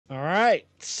right.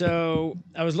 So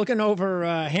I was looking over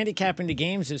handicapping the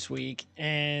games this week,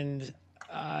 and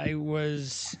I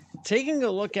was taking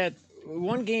a look at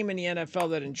one game in the NFL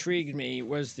that intrigued me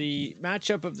was the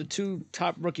matchup of the two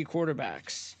top rookie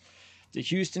quarterbacks, the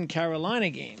Houston Carolina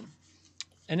game.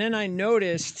 And then I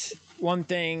noticed one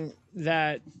thing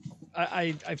that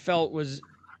I felt was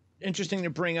interesting to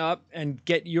bring up and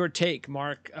get your take,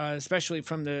 Mark, especially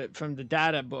from the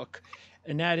data book,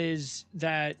 and that is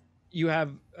that you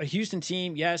have a Houston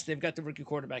team. Yes, they've got the rookie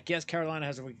quarterback. Yes, Carolina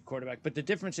has a rookie quarterback. But the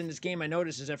difference in this game I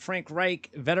noticed is that Frank Reich,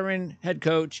 veteran head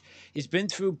coach, he's been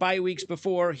through bye weeks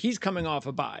before. He's coming off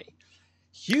a bye.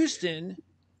 Houston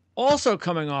also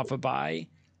coming off a bye,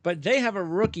 but they have a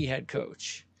rookie head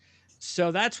coach.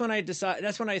 So that's when I decided.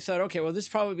 That's when I thought, okay, well, this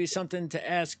probably be something to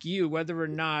ask you whether or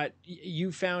not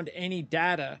you found any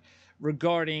data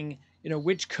regarding,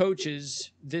 which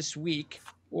coaches this week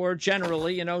or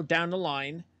generally, down the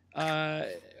line,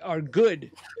 are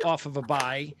good off of a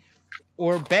bye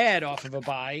or bad off of a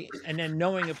bye, and then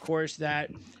knowing, of course, that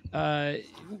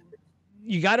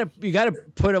you gotta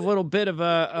put a little bit of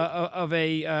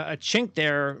a chink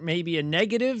there, maybe a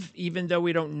negative, even though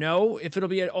we don't know if it'll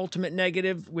be an ultimate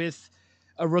negative with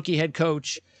a rookie head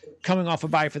coach coming off a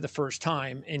bye for the first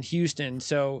time in Houston.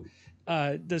 So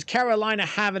does Carolina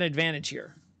have an advantage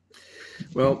here?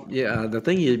 Well, yeah, the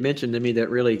thing you mentioned to me that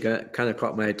really kind of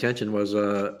caught my attention was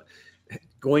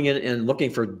going in and looking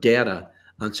for data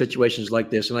on situations like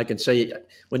this. And I can say,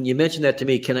 when you mentioned that to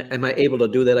me, am I able to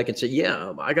do that? I can say,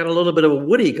 yeah, I got a little bit of a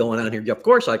Woody going on here. Of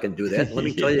course I can do that. Let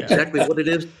me tell you exactly what it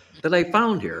is that I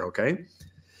found here, okay?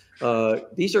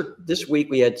 This week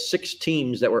we had 6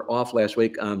 teams that were off last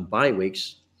week on bye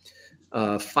weeks.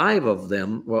 5 of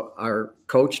them are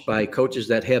coached by coaches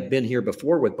that have been here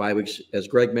before with bye weeks. As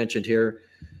Greg mentioned here,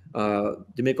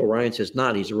 D'Amico Ryans has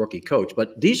not. He's a rookie coach.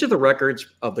 But these are the records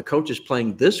of the coaches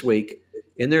playing this week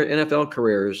in their NFL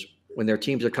careers when their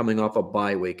teams are coming off a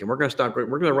bye week. And we're going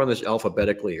to run this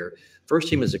alphabetically here. First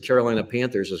team is the Carolina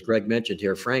Panthers, as Greg mentioned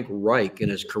here. Frank Reich, in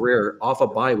his career off a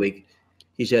bye week,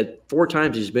 he's had 4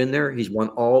 times he's been there. He's won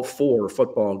all 4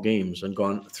 football games and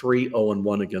gone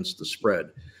 3-0-1 against the spread.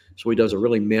 So he does a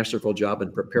really masterful job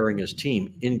in preparing his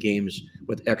team in games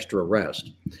with extra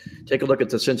rest. Take a look at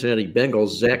the Cincinnati Bengals.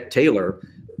 Zach Taylor,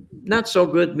 not so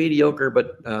good, mediocre,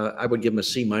 but I would give him a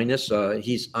C-.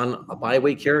 He's on a bye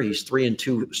week here. He's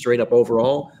 3-2 straight up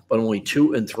overall, but only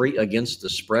 2-3 against the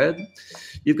spread.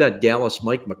 You've got Dallas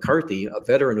Mike McCarthy, a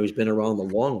veteran who's been around a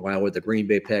long while with the Green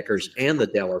Bay Packers and the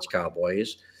Dallas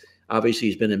Cowboys. Obviously,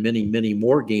 he's been in many, many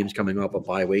more games coming off a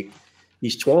bye week.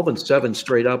 He's 12-7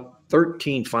 straight up,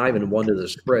 13-5-1 to the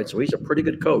spread. So he's a pretty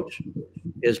good coach,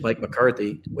 is Mike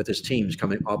McCarthy, with his teams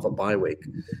coming off a bye week.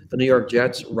 The New York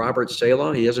Jets, Robert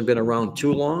Saleh, he hasn't been around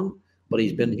too long, but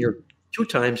he's been here 2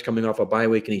 times coming off a bye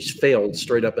week, and he's failed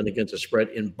straight up and against the spread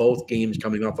in both games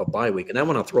coming off a bye week. And I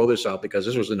want to throw this out because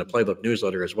this was in the Playbook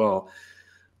newsletter as well.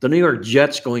 The New York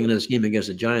Jets going into this game against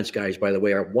the Giants, guys, by the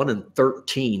way, are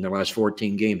 1-13 the last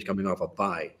 14 games coming off a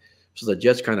bye. So the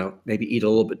Jets kind of maybe eat a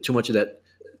little bit too much of that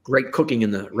great cooking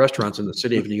in the restaurants in the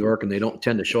city of New York, and they don't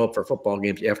tend to show up for football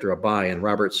games after a bye, and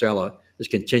Robert Saleh is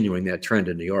continuing that trend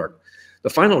in New York. The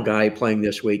final guy playing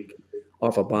this week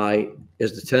off a bye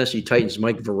is the Tennessee Titans'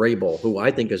 Mike Vrabel, who I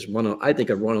think is one of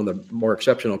the more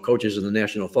exceptional coaches in the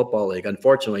National Football League.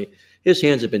 Unfortunately, his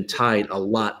hands have been tied a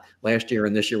lot last year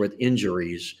and this year with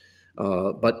injuries,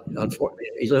 but unfortunately,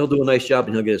 he'll do a nice job,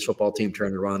 and he'll get his football team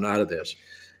turned around out of this.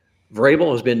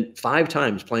 Vrabel has been 5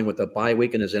 times playing with a bye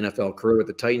week in his NFL career with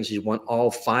the Titans. He's won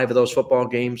all 5 of those football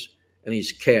games, and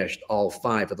he's cashed all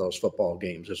 5 of those football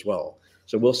games as well.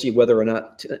 So we'll see whether or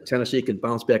not Tennessee can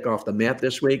bounce back off the mat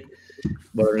this week,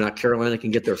 whether or not Carolina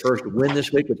can get their first win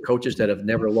this week with coaches that have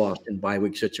never lost in bye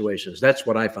week situations. That's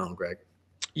what I found, Greg.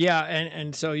 Yeah,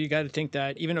 and so you got to think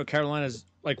that even though Carolina's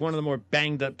like one of the more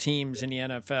banged up teams in the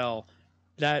NFL,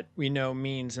 that we know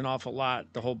means an awful lot,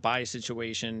 the whole bye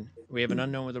situation. We have an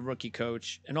unknown with a rookie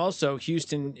coach. And also,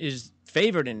 Houston is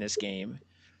favored in this game.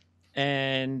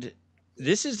 And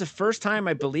this is the first time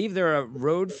I believe they're a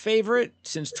road favorite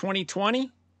since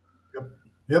 2020.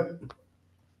 Yep.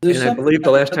 And I believe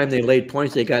the last time they laid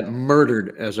points, they got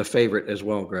murdered as a favorite as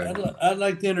well, Greg. I'd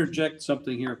like to interject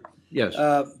something here. Yes.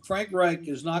 Frank Reich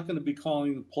is not going to be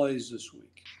calling the plays this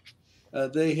week.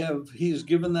 He's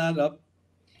given that up.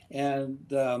 And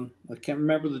I can't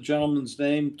remember the gentleman's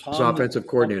name. Tom, his offensive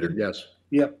coordinator, yes.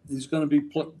 Yep, he's going to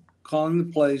be calling the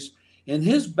plays. And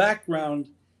his background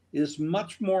is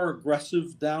much more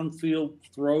aggressive downfield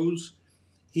throws.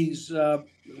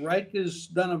 Reich has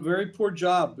done a very poor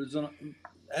job.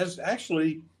 As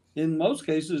actually, in most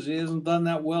cases, he hasn't done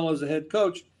that well as a head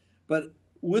coach. But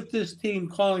with this team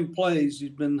calling plays, he's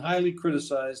been highly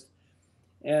criticized,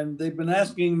 and they've been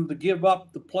asking him to give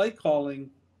up the play calling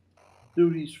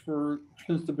duties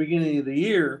since the beginning of the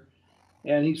year,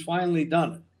 and he's finally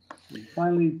done it. He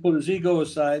finally put his ego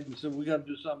aside and said, "We got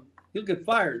to do something." He'll get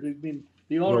fired. I mean,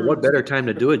 the owner. Well, what better time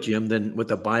to do it, Jim, than with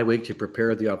the bye week to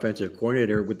prepare the offensive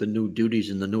coordinator with the new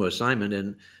duties and the new assignment?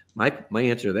 And my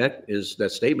answer to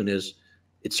that statement is,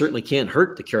 it certainly can't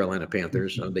hurt the Carolina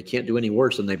Panthers. They can't do any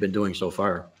worse than they've been doing so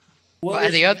far. Well,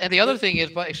 and the other thing is,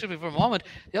 but excuse me for a moment,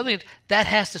 the other thing is that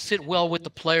has to sit well with the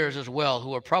players as well,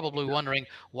 who are probably wondering,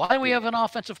 why do we have an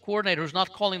offensive coordinator who's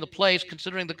not calling the plays,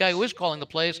 considering the guy who is calling the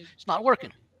plays, it's not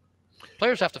working.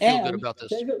 Players have to feel good about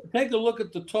this. Take a look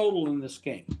at the total in this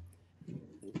game.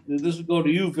 This will go to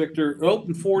you, Victor. It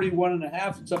opened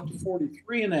 41.5. It's up to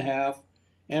 43.5.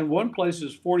 And one place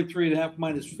is 43.5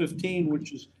 minus 15,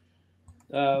 which is,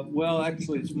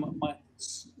 actually,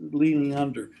 it's leaning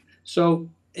under. So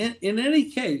in any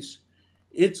case,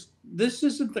 this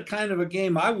isn't the kind of a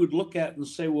game I would look at and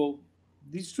say, well,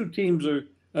 these two teams are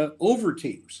over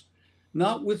teams,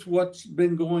 not with what's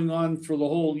been going on for the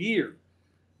whole year.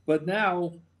 But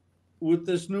now, with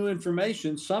this new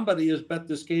information, somebody has bet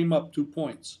this game up 2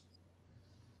 points.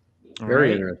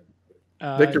 Very interesting.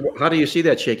 Victor, how do you see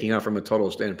that shaking out from a total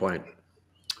standpoint?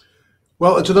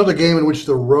 Well, it's another game in which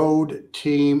the road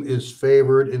team is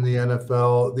favored in the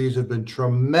NFL. These have been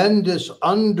tremendous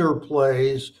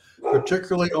underplays,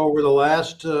 particularly over the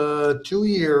last 2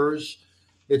 years.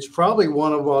 It's probably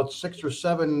one of about 6 or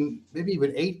 7, maybe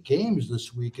even 8 games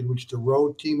this week in which the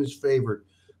road team is favored.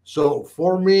 So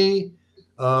for me,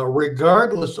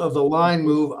 regardless of the line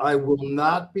move, I will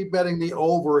not be betting the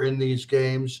over in these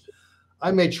games.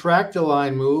 I may track the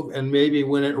line move, and maybe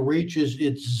when it reaches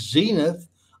its zenith,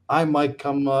 I might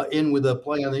come in with a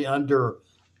play on the under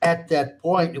at that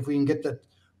point. If we can get that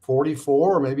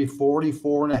 44 or maybe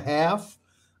 44.5,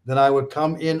 then I would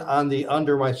come in on the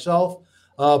under myself.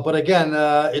 But again,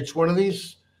 it's one of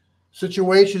these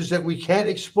situations that we can't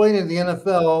explain in the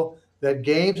NFL, that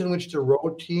games in which the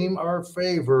road team are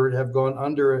favored have gone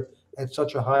under at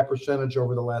such a high percentage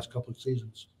over the last couple of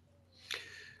seasons.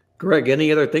 Greg,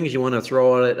 any other things you want to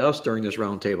throw out at us during this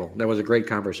roundtable? That was a great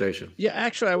conversation. Yeah,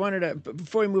 actually, I wanted to,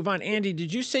 before we move on, Andy,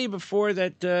 did you say before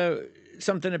that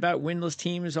something about winless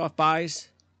teams off buys?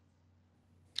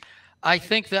 I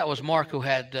think that was Marc who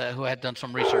had done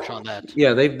some research on that.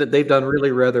 Yeah, they've done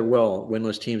really rather well,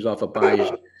 winless teams off of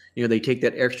buys. You know, they take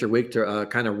that extra week to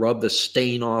kind of rub the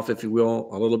stain off, if you will,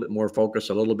 a little bit more focus,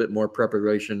 a little bit more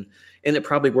preparation. And it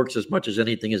probably works as much as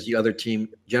anything as the other team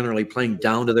generally playing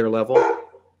down to their level.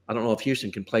 I don't know if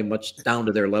Houston can play much down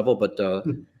to their level, but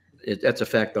that's a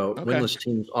fact, though. Okay. Winless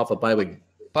teams off a bye week.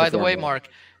 By the way, Marc,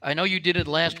 I know you did it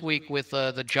last week with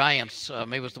the Giants.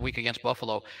 Maybe it was the week against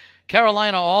Buffalo.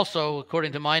 Carolina also,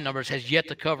 according to my numbers, has yet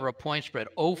to cover a point spread.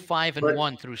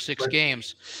 0-5-1 through 6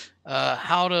 games.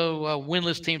 How do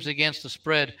winless teams against the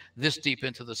spread this deep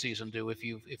into the season do, if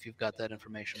you've got that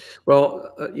information?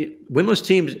 Well, winless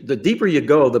teams, the deeper you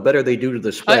go, the better they do to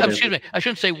the spread. Excuse me, I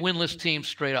shouldn't say winless teams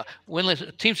straight up.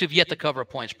 Winless teams have yet to cover a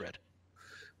point spread.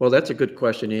 Well, that's a good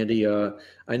question, Andy.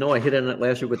 I know I hit on it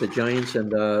last week with the Giants,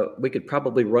 and we could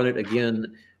probably run it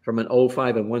again from an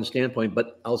 0-5-1 standpoint.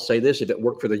 But I'll say this: if it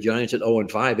worked for the Giants at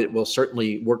 0-5, it will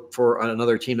certainly work for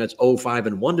another team that's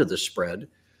 0-5-1 to the spread,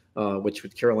 which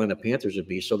with Carolina Panthers would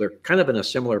be. So they're kind of in a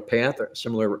similar path, or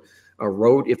similar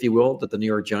road, if you will, that the New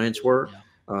York Giants were,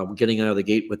 getting out of the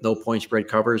gate with no point spread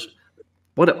covers.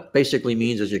 What it basically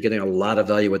means is you're getting a lot of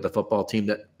value with the football team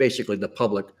that basically the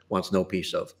public wants no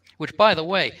piece of. Which, by the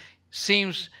way,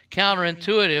 seems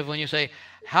counterintuitive when you say,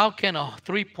 how can a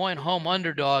 3-point home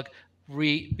underdog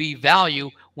be value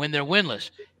when they're winless?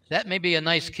 That may be a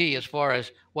nice key as far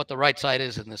as what the right side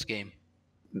is in this game.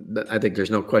 I think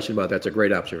there's no question about that. That's a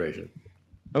great observation.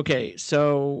 Okay,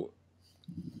 so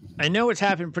I know it's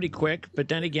happened pretty quick, but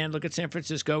then again, look at San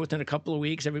Francisco. Within a couple of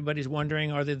weeks, everybody's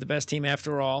wondering, are they the best team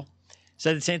after all?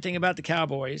 Said the same thing about the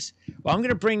Cowboys. Well, I'm going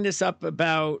to bring this up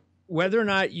about whether or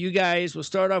not you guys, we'll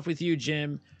start off with you,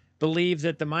 Jim, believe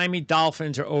that the Miami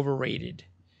Dolphins are overrated.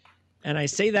 And I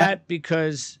say that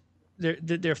because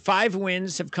their 5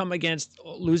 wins have come against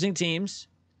losing teams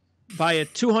by a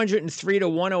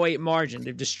 203-108 margin.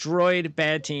 They've destroyed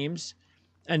bad teams,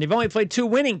 and they've only played 2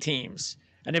 winning teams,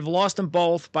 and they've lost them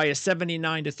both by a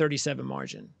 79-37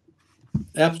 margin.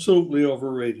 Absolutely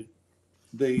overrated.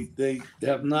 They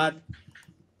have not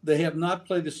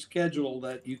played a schedule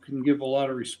that you can give a lot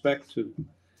of respect to.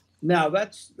 Now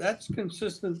that's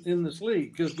consistent in this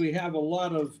league because we have a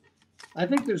lot of, I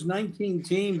think there's 19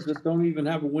 teams that don't even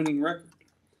have a winning record.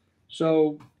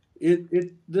 So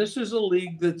this is a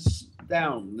league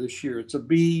down this year. It's a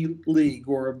B league,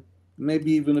 or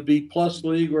maybe even a B plus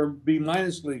league or B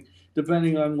minus league,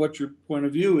 depending on what your point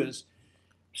of view is.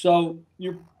 So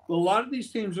a lot of these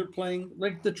teams are playing,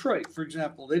 like Detroit, for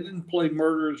example. They didn't play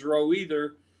Murderers Row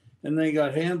either, and they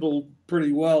got handled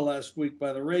pretty well last week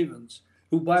by the Ravens,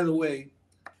 who, by the way,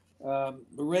 the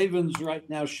Ravens right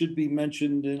now should be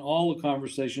mentioned in all the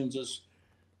conversations as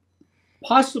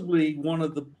possibly one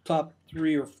of the top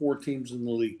 3 or 4 teams in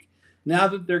the league. Now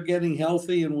that they're getting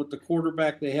healthy and with the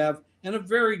quarterback they have and a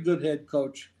very good head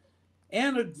coach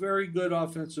and a very good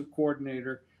offensive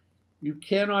coordinator, you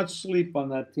cannot sleep on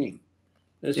that team.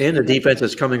 And the defense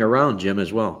is coming around, Jim,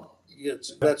 as well.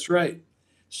 Yes, that's right.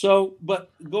 So, but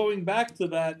going back to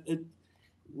that,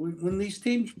 when these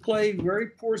teams play very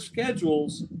poor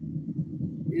schedules,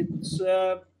 it's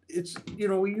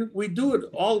we do it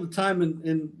all the time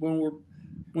in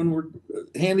when we're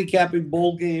handicapping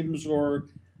bowl games or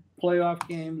playoff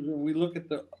games, and we look at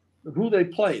who they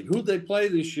play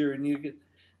this year, and you get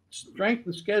strength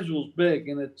of schedule is big,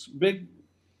 and it's big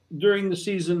during the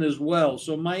season as well.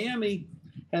 So Miami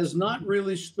has not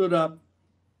really stood up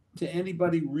to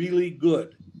anybody really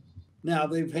good. Now,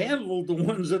 they've handled the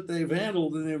ones that they've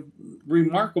handled in a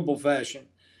remarkable fashion.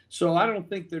 So I don't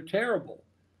think they're terrible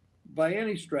by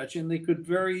any stretch, and they could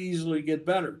very easily get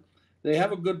better. They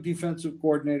have a good defensive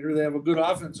coordinator. They have a good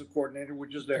offensive coordinator,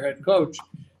 which is their head coach.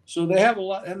 So they have a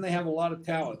lot, and they have a lot of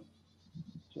talent.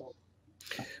 So,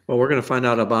 well, we're going to find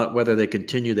out about whether they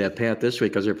continue that path this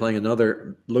week because they're playing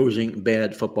another losing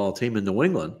bad football team in New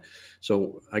England.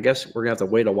 So I guess we're going to have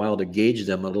to wait a while to gauge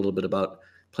them a little bit about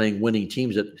playing winning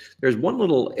teams. There's one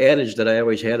little adage that I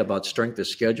always had about strength of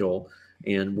schedule,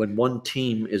 and when one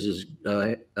team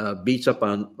beats up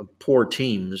on poor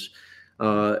teams,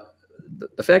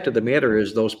 the fact of the matter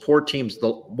is those poor teams, a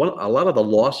lot of the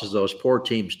losses those poor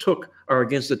teams took are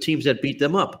against the teams that beat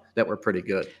them up that were pretty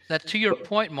good. That, to your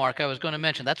point, Mark, I was going to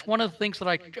mention, that's one of the things that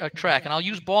I track, and I'll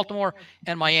use Baltimore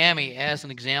and Miami as an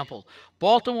example.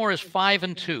 Baltimore is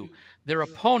 5-2. Their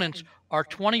opponents are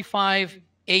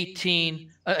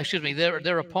 25-18.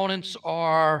 Their opponents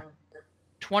are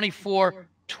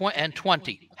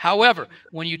 24-20. However,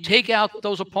 when you take out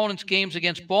those opponents' games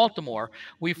against Baltimore,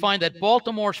 we find that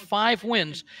Baltimore's 5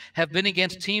 wins have been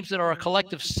against teams that are a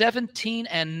collective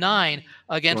 17-9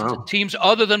 against teams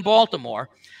other than Baltimore.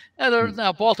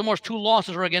 Now, Baltimore's 2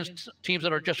 losses are against teams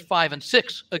that are just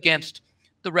 5-6 against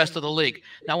the rest of the league.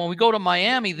 Now, when we go to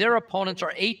Miami, their opponents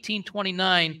are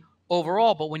 18-29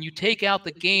 overall, but when you take out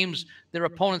the games their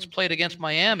opponents played against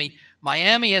Miami,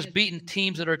 Miami has beaten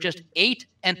teams that are just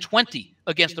 8-20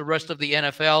 against the rest of the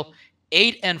NFL.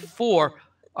 8-4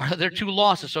 are their 2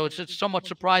 losses. So it's somewhat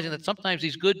surprising that sometimes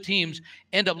these good teams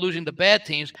end up losing to bad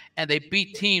teams, and they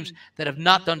beat teams that have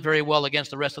not done very well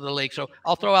against the rest of the league. So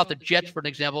I'll throw out the Jets for an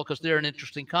example because they're an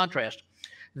interesting contrast.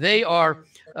 They are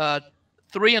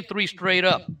 3-3 straight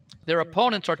up. Their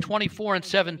opponents are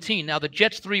 24-17. Now, the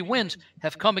Jets' 3 wins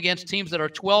have come against teams that are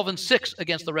 12-6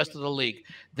 against the rest of the league.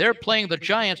 They're playing the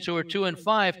Giants, who are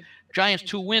 2-5. Giants'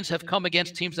 2 wins have come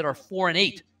against teams that are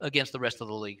 4-8 against the rest of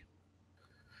the league.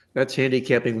 That's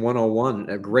handicapping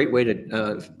 101. A great way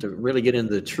to really get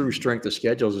into the true strength of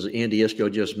schedules, as Andy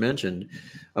Iskoe just mentioned,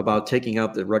 about taking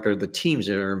out the record of the teams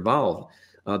that are involved,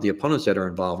 the opponents that are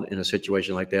involved in a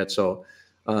situation like that. So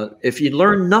if you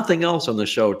learn nothing else on the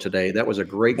show today, that was a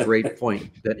great point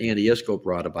that Andy Iskoe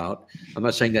brought about. I'm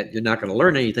not saying that you're not going to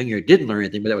learn anything or didn't learn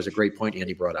anything, but that was a great point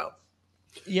Andy brought out.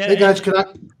 Yeah. Hey guys, can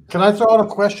I throw out a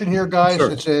question here, guys?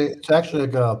 Sure. It's actually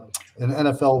like an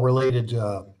NFL related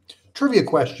trivia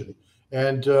question,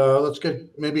 and let's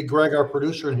get maybe Greg, our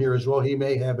producer, in here as well. He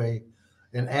may have an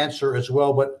answer as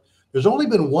well. But there's only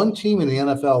been one team in the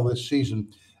NFL this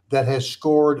season that has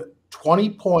scored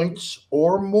 20 points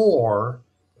or more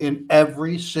in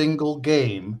every single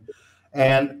game.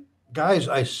 And guys,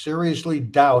 I seriously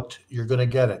doubt you're going to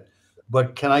get it.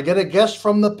 But can I get a guess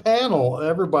from the panel,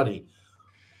 everybody?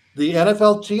 The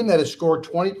NFL team that has scored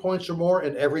 20 points or more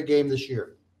in every game this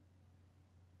year.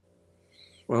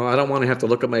 Well, I don't want to have to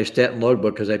look at my stat and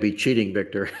logbook because I'd be cheating,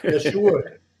 Victor. Yes, you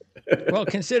would. Well,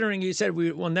 considering you said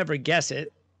we will never guess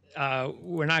it,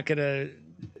 we're not gonna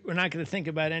think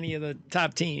about any of the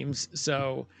top teams.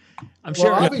 So I'm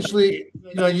sure. Well, obviously,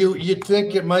 you'd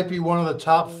think it might be one of the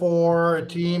top 4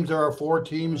 teams. There are 4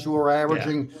 teams who are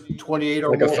averaging 28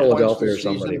 or like more a Philadelphia points or this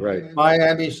somebody, season. right?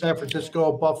 Miami, San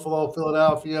Francisco, Buffalo,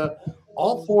 Philadelphia.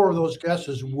 All 4 of those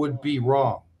guesses would be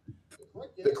wrong.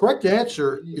 The correct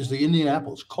answer is the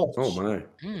Indianapolis Colts. Oh my!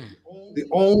 The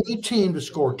only team to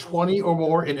score 20 or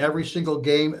more in every single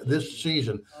game this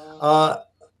season.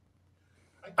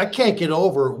 I I can't get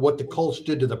over what the Colts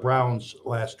did to the Browns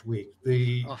last week.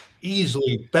 The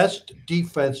easily best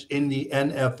defense in the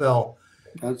NFL.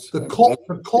 The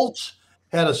Colts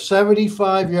had a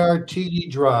 75-yard TD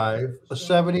drive, a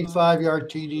 75-yard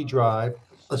TD drive,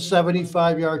 a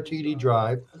 75-yard TD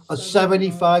drive, a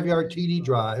 75-yard TD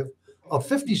drive, a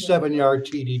 57-yard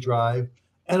TD drive,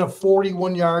 and a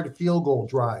 41-yard field goal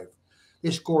drive.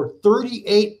 They scored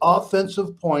 38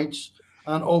 offensive points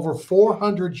on over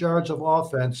 400 yards of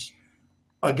offense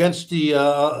against the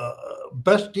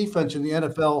best defense in the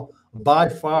NFL by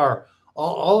far.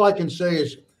 All I can say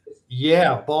is,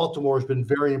 yeah, Baltimore has been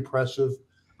very impressive.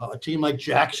 A team like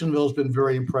Jacksonville has been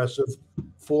very impressive.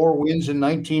 4 wins in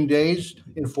 19 days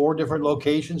in 4 different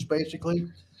locations, basically.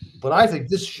 But I think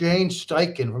this Shane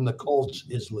Steichen from the Colts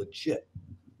is legit.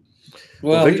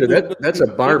 Well, Victor, that's a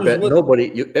bar bet.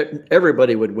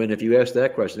 Everybody would win if you asked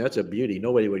that question. That's a beauty.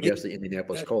 Nobody would guess the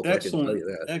Indianapolis Colts. Excellent, I can tell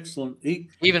you that. Excellent.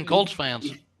 Even Colts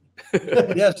fans.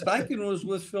 Yes, Steichen was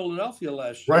with Philadelphia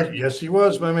last year. Right. Yes, he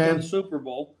was, my man. The Super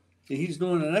Bowl. He's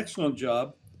doing an excellent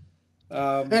job.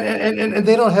 And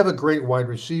they don't have a great wide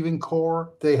receiving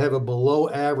core. They have a below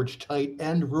average tight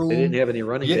end room. They didn't have any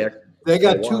running back. They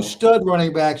got 2 stud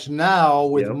running backs now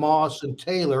with Moss and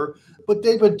Taylor, but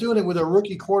they've been doing it with a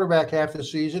rookie quarterback half the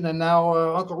season, and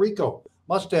now Uncle Rico,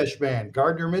 Mustache Man,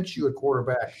 Gardner Minshew at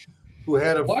quarterback, who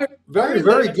had a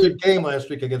very good game last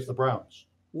week against the Browns.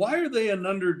 Why are they an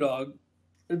underdog?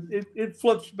 It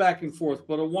flips back and forth,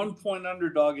 but a 1-point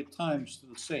underdog at times to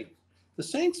the Saints. The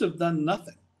Saints have done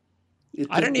nothing.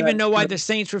 I don't even know why the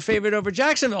Saints were favored over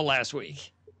Jacksonville last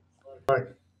week. Right.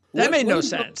 That made no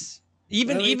sense.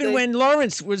 Even when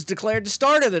Lawrence was declared the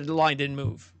starter, the line didn't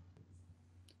move.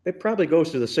 It probably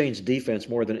goes to the Saints defense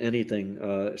more than anything.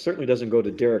 It certainly doesn't go to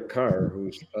Derek Carr,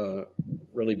 who's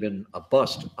really been a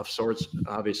bust of sorts,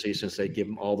 obviously, since they give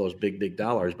him all those big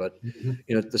dollars. But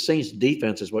the Saints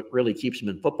defense is what really keeps them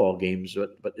in football games.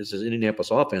 But this is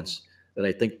Indianapolis offense that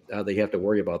I think they have to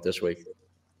worry about this week.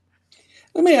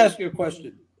 Let me ask you a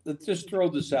question. Let's just throw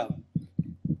this out.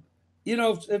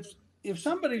 If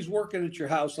somebody's working at your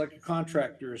house, like a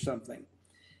contractor or something,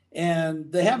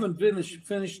 and they haven't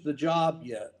finished the job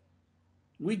yet,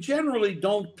 we generally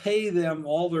don't pay them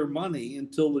all their money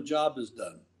until the job is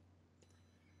done.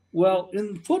 Well,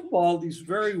 in football, these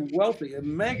very wealthy and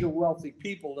mega wealthy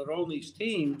people that own these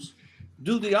teams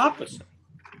do the opposite.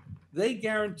 They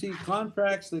guarantee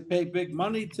contracts, they pay big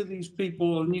money to these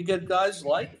people, and you get guys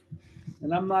like,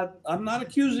 and I'm not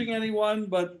accusing anyone,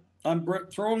 but I'm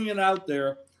throwing it out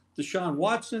there. Deshaun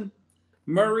Watson,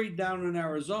 Murray down in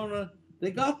Arizona,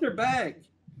 they got their bag.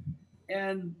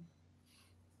 And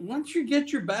once you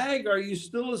get your bag, are you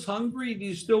still as hungry? Do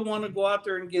you still want to go out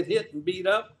there and get hit and beat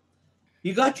up?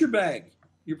 You got your bag.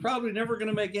 You're probably never going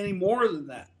to make any more than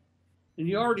that. And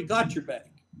you already got your bag.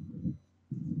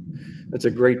 That's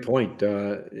a great point.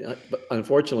 But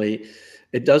unfortunately,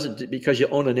 it doesn't, because you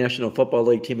own a National Football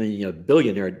League team and you're a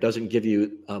billionaire, it doesn't give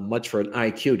you much for an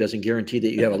IQ. It doesn't guarantee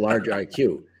that you have a large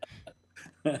IQ.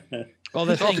 Well,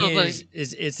 the thing is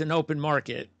it's an open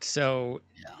market, so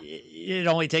it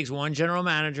only takes one general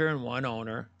manager and one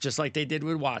owner, just like they did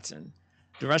with Watson.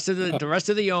 The rest of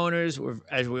the owners were,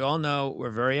 as we all know,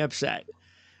 were very upset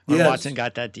when Watson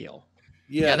got that deal.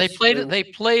 Yes. Yeah, they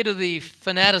play to the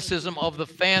fanaticism of the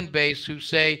fan base, who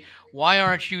say, why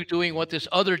aren't you doing what this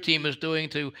other team is doing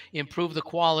to improve the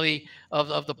quality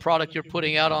of the product you're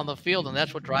putting out on the field? And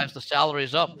that's what drives the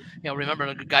salaries up.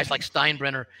 Remember guys like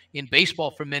Steinbrenner in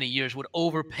baseball for many years would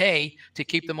overpay to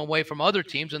keep them away from other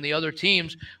teams, and the other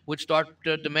teams would start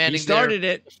demanding. He started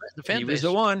it. He was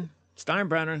the one.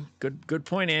 Steinbrenner. Good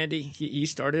point, Andy. He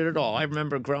started it all. I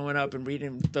remember growing up and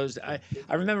reading those. I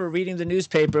remember reading the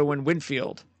newspaper when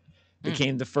Winfield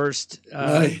became the first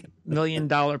 $1 million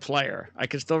player. I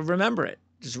can still remember it,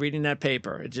 just reading that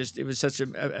paper. It was such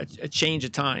a change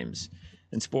of times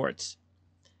in sports.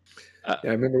 I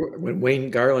remember when Wayne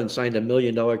Garland signed $1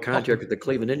 million contract with the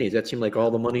Cleveland Indians. That seemed like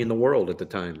all the money in the world at the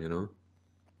time,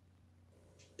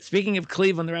 Speaking of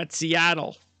Cleveland, they're at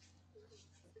Seattle.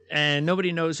 And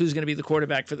nobody knows who's going to be the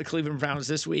quarterback for the Cleveland Browns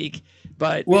this week.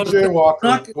 But it's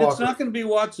not going to be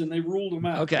Watson. They ruled him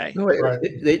out. Okay. No,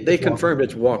 they confirmed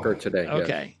it's Walker today.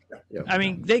 Okay. Yes. I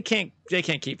mean, they can't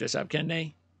keep this up, can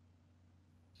they?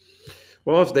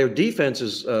 Well, if their defense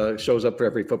shows up for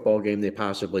every football game, they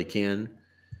possibly can.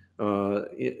 I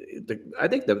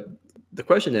think the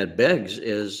question that begs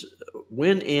is,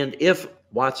 when and if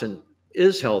Watson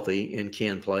is healthy and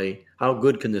can play, how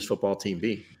good can this football team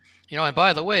be? And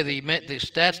by the way, the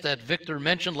stats that Victor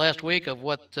mentioned last week of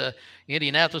what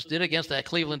Indianapolis did against that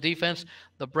Cleveland defense,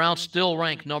 the Browns still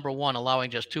rank #1,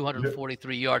 allowing just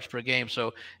 243 yards per game.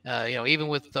 So, even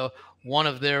with one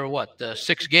of their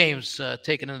 6 games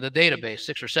taken in the database,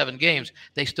 6 or 7 games,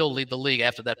 they still lead the league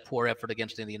after that poor effort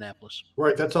against Indianapolis.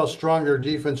 Right, that's how strong their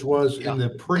defense was in the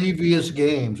previous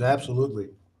games. Absolutely.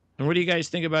 And what do you guys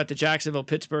think about the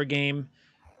Jacksonville-Pittsburgh game?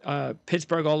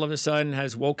 Pittsburgh all of a sudden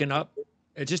has woken up.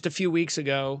 Just a few weeks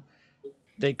ago,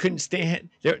 they couldn't stand.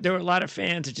 There were a lot of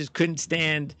fans that just couldn't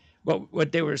stand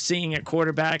what they were seeing at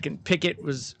quarterback, and Pickett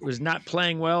was not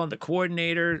playing well, and the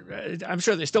coordinator. I'm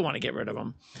sure they still want to get rid of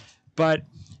him, but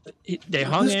they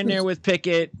hung in there with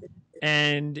Pickett,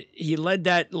 and he led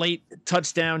that late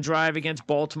touchdown drive against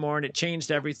Baltimore, and it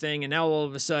changed everything. And now all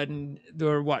of a sudden,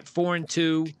 they're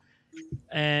 4-2.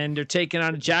 And they're taking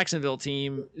on a Jacksonville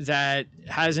team that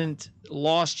hasn't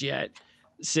lost yet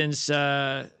since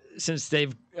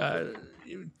they've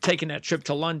taken that trip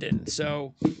to London.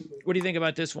 So, what do you think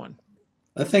about this one?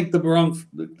 I think they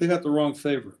got the wrong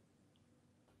favorite.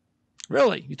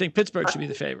 Really, you think Pittsburgh should be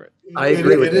the favorite? I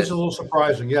agree with that. It is a little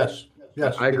surprising. Yes,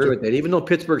 I agree with that. Even though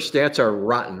Pittsburgh's stats are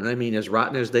rotten, I mean, as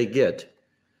rotten as they get,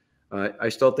 I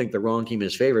still think the wrong team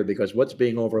is favored because what's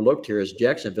being overlooked here is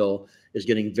Jacksonville is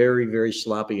getting very, very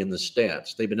sloppy in the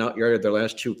stats. They've been out-yarded their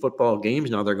last 2 football games.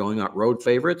 Now they're going out road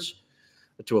favorites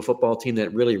to a football team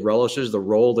that really relishes the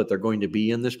role that they're going to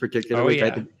be in this particular week.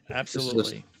 Yeah,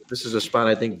 absolutely. This is a spot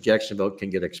I think Jacksonville can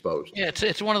get exposed. Yeah,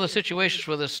 it's one of the situations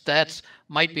where the stats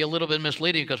might be a little bit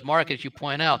misleading because, Marc, as you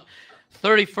point out,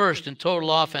 31st in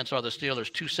total offense are the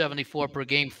Steelers, 274 per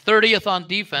game. 30th on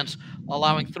defense,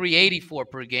 allowing 384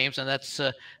 per game, and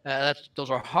those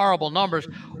are horrible numbers.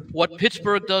 What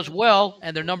Pittsburgh does well,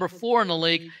 and they're #4 in the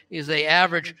league, is they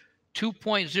average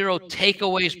 2.0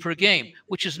 takeaways per game,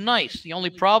 which is nice. The only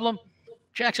problem,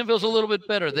 Jacksonville's a little bit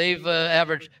better. They've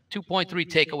averaged 2.3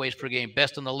 takeaways per game,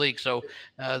 best in the league. So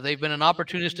they've been an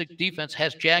opportunistic defense.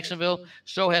 Has Jacksonville,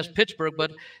 so has Pittsburgh.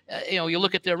 But, you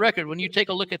look at their record. When you take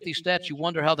a look at these stats, you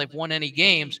wonder how they've won any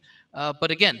games.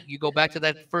 But, again, you go back to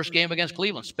that first game against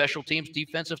Cleveland. Special teams,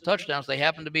 defensive touchdowns. They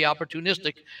happen to be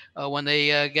opportunistic when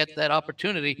they get that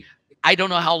opportunity. I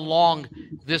don't know how long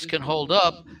this can hold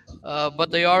up, but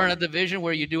they are in a division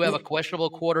where you do have a questionable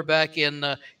quarterback in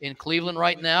Cleveland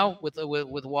right now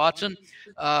with Watson.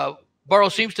 Burrow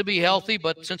seems to be healthy,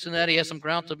 but Cincinnati has some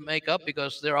ground to make up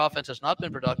because their offense has not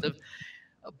been productive.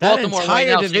 Baltimore that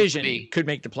entire division could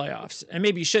make the playoffs, and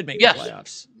maybe should make the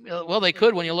playoffs. Well, they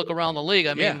could when you look around the league.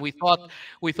 I mean, we thought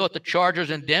the Chargers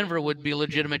and Denver would be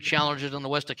legitimate challengers in the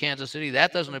west of Kansas City.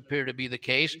 That doesn't appear to be the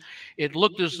case. It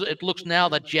looks now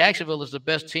that Jacksonville is the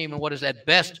best team in what is at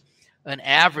best an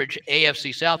average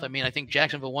AFC South. I mean, I think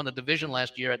Jacksonville won the division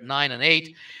last year at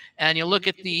 9-8. And you look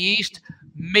at the East,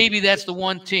 maybe that's the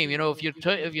one team. If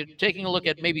you're taking a look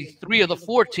at maybe 3 of the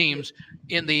 4 teams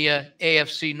in the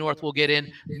AFC North will get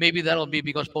in, maybe that'll be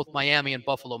because both Miami and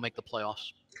Buffalo make the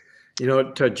playoffs.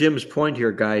 To Jim's point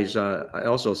here, guys, I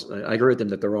agree with him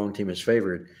that the wrong team is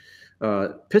favored.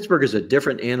 Pittsburgh is a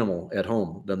different animal at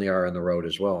home than they are on the road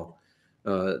as well.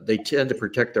 They tend to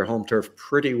protect their home turf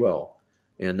pretty well.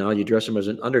 And now you dress them as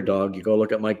an underdog. You go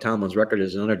look at Mike Tomlin's record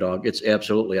as an underdog. It's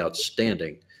absolutely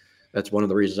outstanding. That's one of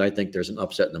the reasons I think there's an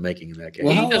upset in the making in that game.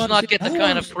 Well, he does not get the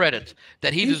kind of credit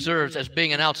that he deserves as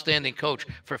being an outstanding coach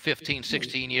for 15,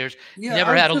 16 years.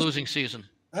 Never had a losing season.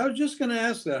 I was just going to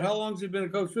ask that. How long has he been a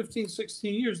coach? 15,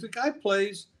 16 years. The guy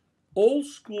plays old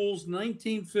school's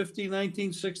 1950,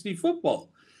 1960 football.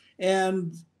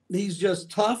 And he's just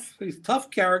tough. He's a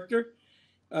tough character.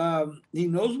 He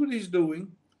knows what he's doing.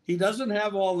 He doesn't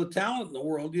have all the talent in the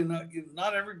world.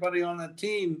 Not everybody on that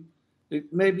team.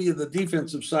 Maybe the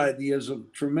defensive side, he has a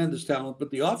tremendous talent,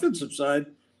 but the offensive side,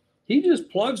 he just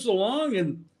plugs along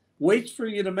and waits for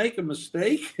you to make a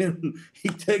mistake, and he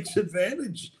takes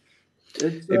advantage.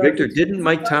 Hey, Victor, didn't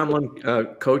Mike Tomlin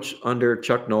coach under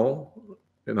Chuck Noll?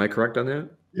 Am I correct on that?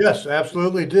 Yes,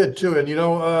 absolutely did too. And,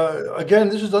 again,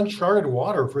 this is uncharted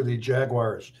water for the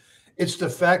Jaguars. It's the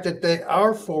fact that they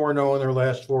are 4-0 in their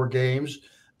last 4 games,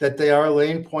 that they are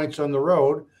laying points on the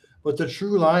road. But the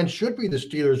true line should be the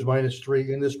Steelers -3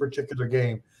 in this particular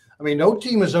game. I mean, no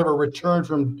team has ever returned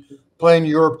from playing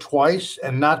Europe twice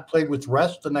and not played with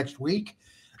rest the next week.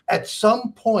 At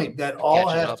some point, that all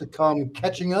has to come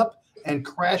catching up and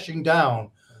crashing down.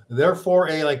 Therefore,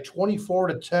 a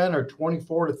 24-10 or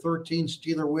 24-13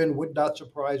 Steeler win would not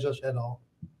surprise us at all.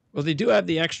 Well, they do have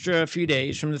the extra few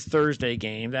days from the Thursday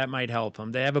game. That might help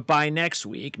them. They have a bye next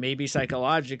week. Maybe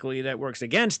psychologically that works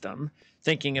against them,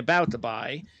 thinking about the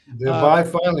bye. The bye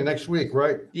finally next week,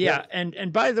 right? Yeah,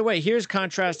 and by the way, here's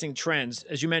contrasting trends.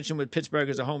 As you mentioned with Pittsburgh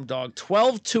as a home dog,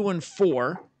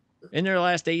 12-2-4 in their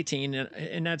last 18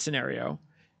 in that scenario.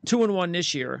 2-1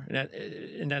 this year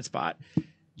in that spot.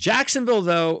 Jacksonville,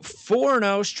 though,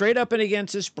 4-0 straight up and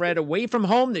against the spread away from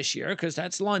home this year, because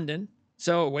that's London.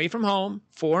 So away from home,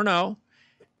 4-0,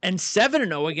 and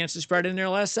 7-0 against the spread in their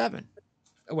last 7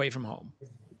 away from home.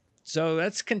 So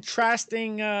that's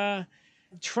contrasting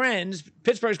trends.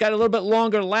 Pittsburgh's got a little bit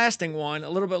longer lasting one, a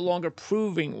little bit longer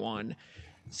proving one.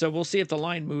 So we'll see if the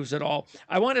line moves at all.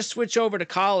 I want to switch over to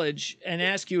college and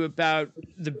ask you about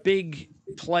the big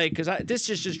play, because this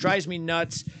just drives me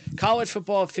nuts. College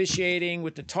football officiating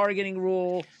with the targeting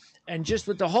rule and just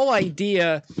with the whole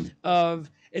idea of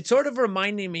 – it's sort of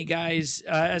reminding me, guys,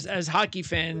 as hockey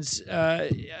fans,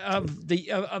 of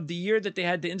the year that they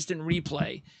had the instant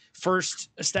replay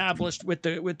first established with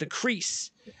the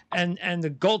crease and the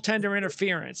goaltender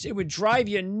interference. It would drive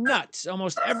you nuts.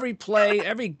 Almost every play,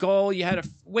 every goal, you had to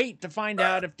wait to find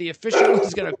out if the official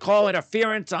was going to call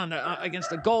interference on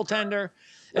against the goaltender,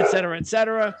 et cetera, et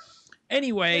cetera.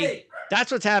 Anyway,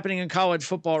 that's what's happening in college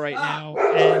football right now.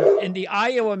 And in the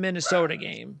Iowa-Minnesota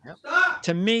game,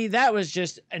 to me, that was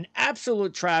just an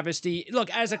absolute travesty.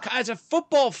 Look, as a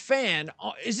football fan,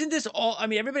 isn't this all? I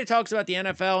mean, everybody talks about the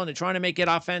NFL and they're trying to make it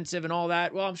offensive and all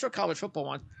that. Well, I'm sure college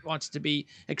football wants to be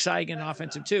exciting and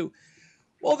offensive too.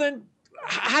 Well, then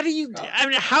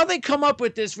how they come up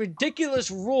with this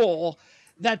ridiculous rule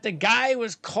that the guy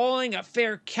was calling a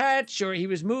fair catch or he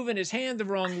was moving his hand the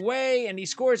wrong way and he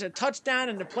scores a touchdown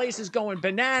and the place is going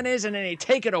bananas and then they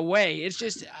take it away. It's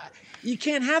just you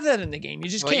can't have that in the game. You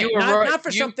just can't. Not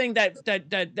for something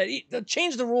that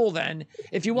change the rule then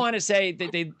if you want to say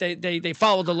that they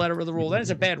followed the letter of the rule. Then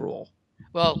it's a bad rule.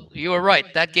 Well, you were right.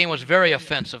 That game was very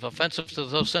offensive to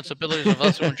those sensibilities of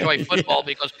us who enjoy football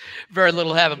because very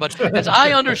little happened. But as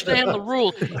I understand the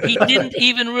rule, he didn't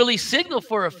even really signal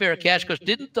for a fair catch because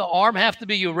didn't the arm have to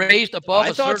be raised above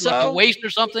a certain like the waist or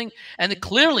something? And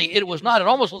clearly it was not. It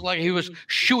almost looked like he was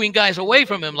shooing guys away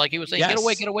from him, like he was saying, "Get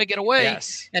away, get away, get away."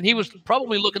 Yes. And he was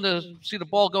probably looking to see the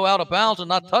ball go out of bounds and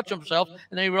not touch himself.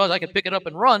 And then he realized I could pick it up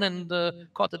and run and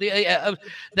caught the.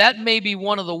 That may be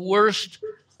one of the worst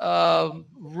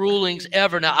rulings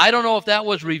ever. Now, I don't know if that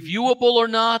was reviewable or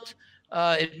not.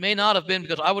 It may not have been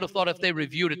because I would have thought if they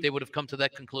reviewed it, they would have come to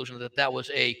that conclusion that that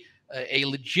was a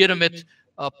legitimate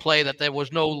play, that there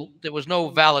was no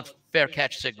valid fair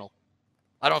catch signal.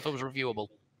 I don't know if it was reviewable.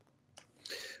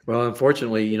 Well,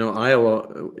 unfortunately,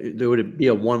 Iowa, there would be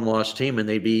a one-loss team, and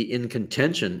they'd be in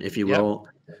contention, if you will,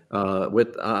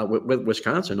 with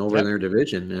Wisconsin over in their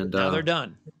division. And now they're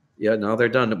done. Yeah, now they're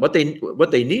done. What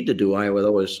they need to do, Iowa,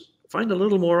 though, is find a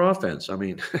little more offense. I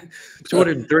mean,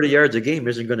 230 yards a game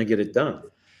isn't going to get it done.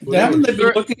 Haven't they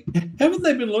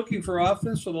been looking for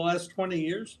offense for the last 20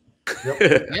 years?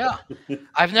 Yep. Yeah.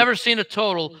 I've never seen a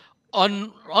total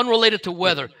unrelated to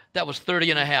weather that was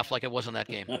 30.5 like it was in that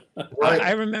game.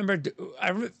 I remember,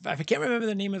 I can't remember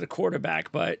the name of the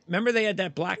quarterback, but remember they had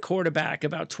that black quarterback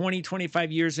about 20,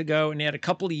 25 years ago, and they had a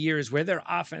couple of years where their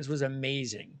offense was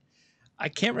amazing. I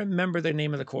can't remember the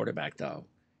name of the quarterback, though.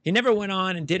 He never went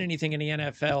on and did anything in the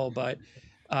NFL, but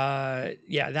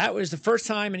that was the first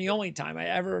time and the only time I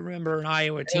ever remember an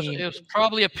Iowa team. It was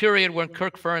probably a period when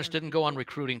Kirk Ferentz didn't go on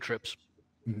recruiting trips.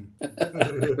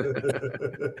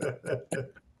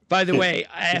 By the way,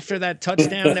 after that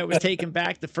touchdown that was taken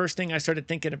back, the first thing I started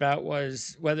thinking about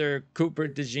was whether Cooper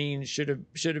DeJean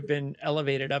should have been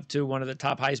elevated up to one of the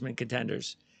top Heisman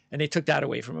contenders, and they took that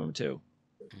away from him too.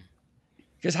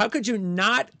 Because how could you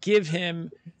not give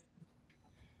him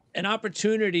an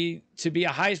opportunity to be a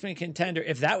Heisman contender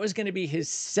if that was going to be his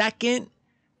second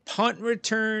punt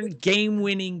return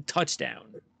game-winning touchdown?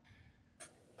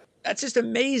 That's just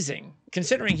amazing,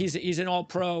 considering he's an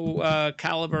all-pro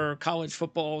caliber college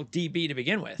football DB to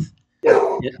begin with.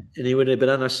 Yeah, and he would have been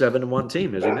on a 7-1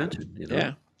 team, as you mentioned.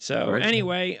 Yeah. So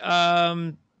anyway,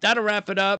 that'll wrap it up.